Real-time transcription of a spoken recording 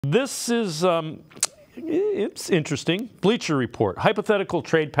This is it's interesting. Bleacher Report. Hypothetical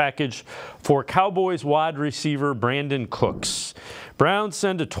trade package for Cowboys wide receiver Brandin Cooks. Browns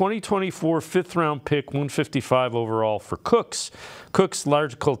send a 2024 fifth-round pick, 155 overall, for Cooks. Cooks,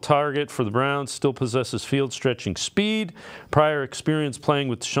 logical target for the Browns, still possesses field-stretching speed. Prior experience playing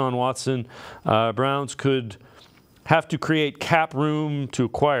with Deshaun Watson. Browns could have to create cap room to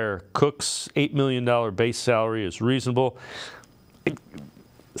acquire Cooks. $8 million base salary is reasonable.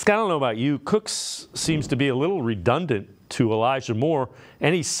 Scott, I don't know about you. Cooks seems to be a little redundant to Elijah Moore,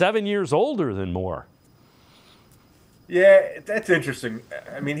 and he's 7 years older than Moore. Yeah, that's interesting.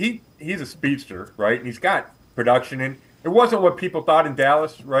 I mean, he's a speedster, right? And he's got production, and it wasn't what people thought in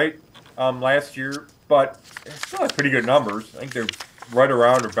Dallas, right, last year, but it still has pretty good numbers. I think they're right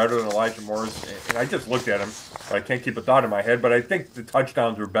around or better than Elijah Moore's. And I just looked at him. I can't keep a thought in my head, but I think the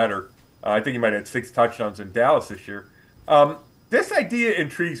touchdowns were better. I think he might have had 6 touchdowns in Dallas this year. This idea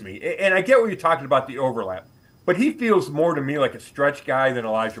intrigues me, and I get what you're talking about, the overlap. But he feels more to me like a stretch guy than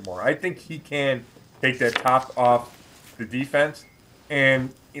Elijah Moore. I think he can take that top off the defense.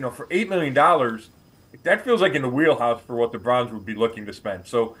 And, you know, for $8 million, that feels like in the wheelhouse for what the Browns would be looking to spend.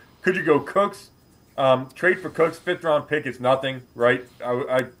 So could you go Cooks? Trade for Cooks, 5th-round pick is nothing, right?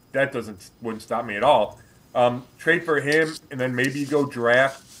 That wouldn't stop me at all. Trade for him, and then maybe you go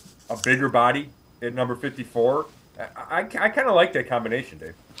draft a bigger body at number 54. I kind of like that combination,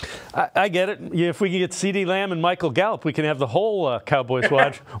 Dave. I get it. If we can get CeeDee Lamb and Michael Gallup, we can have the whole Cowboys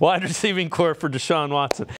wide receiving core for Deshaun Watson.